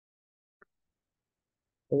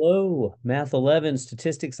Hello, Math 11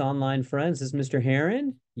 Statistics Online friends. This is Mr.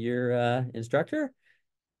 Heron, your instructor.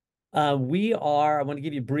 I want to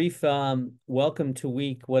give you a brief welcome to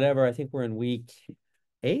week, whatever. I think we're in week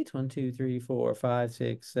 8. 1, 2, 3, 4, 5,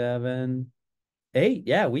 6, 7, 8.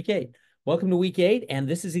 Yeah, week 8. Welcome to week 8, and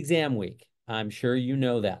this is exam week. I'm sure you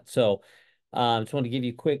know that. So just want to give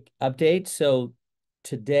you a quick update. So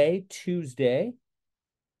today, Tuesday,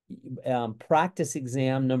 practice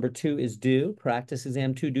exam number 2 is due. Practice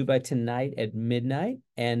exam 2 due by tonight at midnight.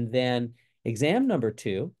 And then exam number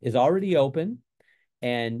 2 is already open.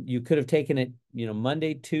 And you could have taken it,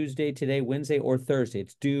 Monday, Tuesday, today, Wednesday, or Thursday.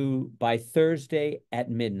 It's due by Thursday at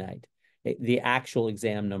midnight, the actual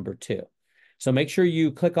exam number 2. So make sure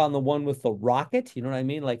you click on the one with the rocket. You know what I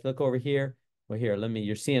mean? Like, look over here. Well, here,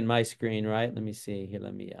 you're seeing my screen, right? Let me see here.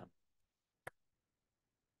 Let me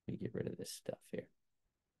get rid of this stuff here.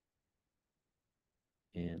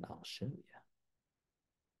 And I'll show you.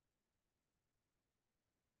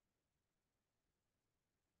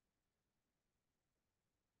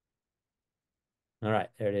 All right,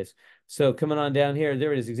 there it is. So coming on down here,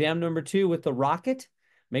 there it is. Exam number 2 with the rocket.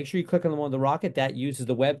 Make sure you click on the one with the rocket. That uses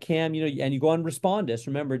the webcam, and you go on Respondus.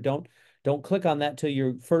 Remember, don't click on that till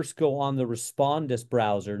you first go on the Respondus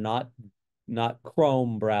browser, not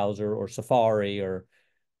Chrome browser or Safari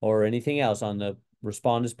or anything else. On the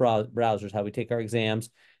Respondus browsers, how we take our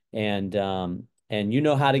exams, and you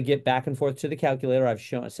know how to get back and forth to the calculator. I've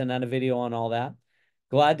sent out a video on all that.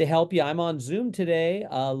 Glad to help you. I'm on Zoom today,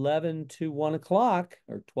 11 to 1 o'clock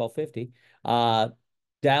or 12:50.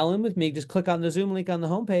 Dial in with me. Just click on the Zoom link on the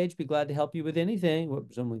homepage. Be glad to help you with anything.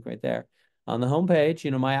 Whoop, Zoom link right there on the homepage.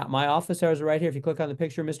 My office hours are right here. If you click on the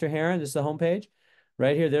picture of Mr. Heron, this is the homepage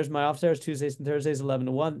right here. There's my office hours, Tuesdays and Thursdays, 11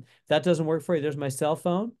 to 1. If that doesn't work for you, there's my cell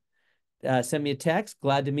phone. Send me a text.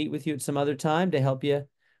 Glad to meet with you at some other time to help you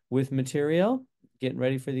with material, getting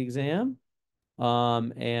ready for the exam.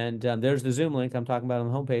 There's the Zoom link I'm talking about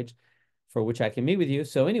on the homepage for which I can meet with you.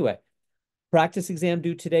 So anyway, practice exam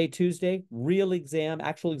due today, Tuesday. Real exam,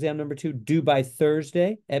 actual exam number 2 due by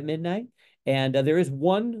Thursday at midnight. And there is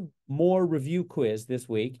one more review quiz this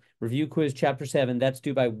week. Review quiz chapter 7. That's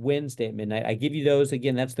due by Wednesday at midnight. I give you those.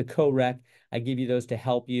 Again, that's the co-rec. I give you those to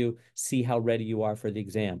help you see how ready you are for the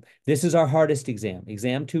exam. This is our hardest exam.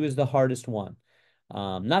 Exam 2 is the hardest one.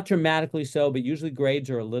 Not dramatically so, but usually grades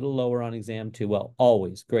are a little lower on exam 2. Well,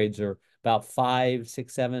 always grades are about 5,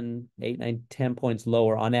 6, 7, 8, 9, 10 points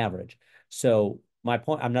lower on average. So my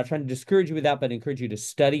point, I'm not trying to discourage you with that, but encourage you to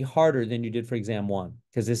study harder than you did for exam 1,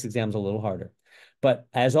 because this exam's a little harder. But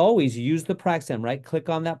as always, use the practice exam, right? Click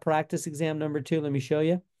on that practice exam number 2. Let me show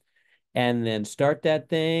you. And then start that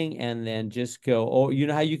thing and then just go. Oh, you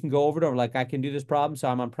know how you can go over it over? Like, I can do this problem. So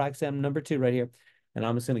I'm on practice exam number 2 right here. And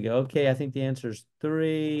I'm just going to go, okay, I think the answer is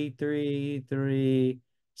 3, 3, 3.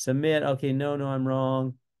 Submit. Okay, no, I'm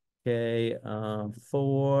wrong. Okay,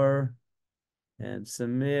 4 and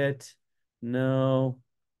submit. No.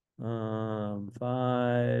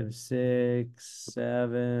 5, 6,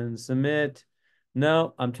 7. Submit.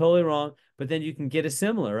 No, I'm totally wrong. But then you can get a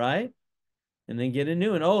similar, right? And then get a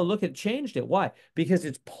new one. Oh, look, it changed it. Why? Because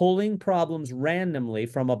it's pulling problems randomly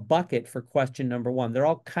from a bucket for question number 1. They're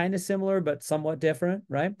all kind of similar, but somewhat different,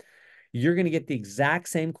 right? You're going to get the exact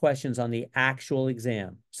same questions on the actual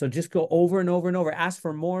exam. So just go over and over and over. Ask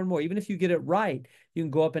for more and more. Even if you get it right, you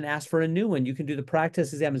can go up and ask for a new one. You can do the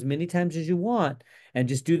practice exam as many times as you want and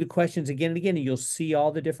just do the questions again and again. And you'll see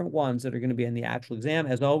all the different ones that are going to be in the actual exam.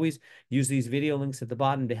 As always, use these video links at the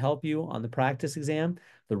bottom to help you on the practice exam.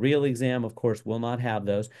 The real exam, of course, will not have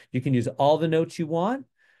those. You can use all the notes you want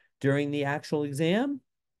during the actual exam.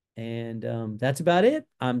 And that's about it.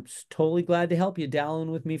 I'm totally glad to help you. Dial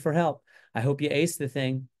in with me for help. I hope you ace the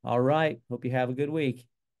thing. All right. Hope you have a good week.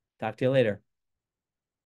 Talk to you later.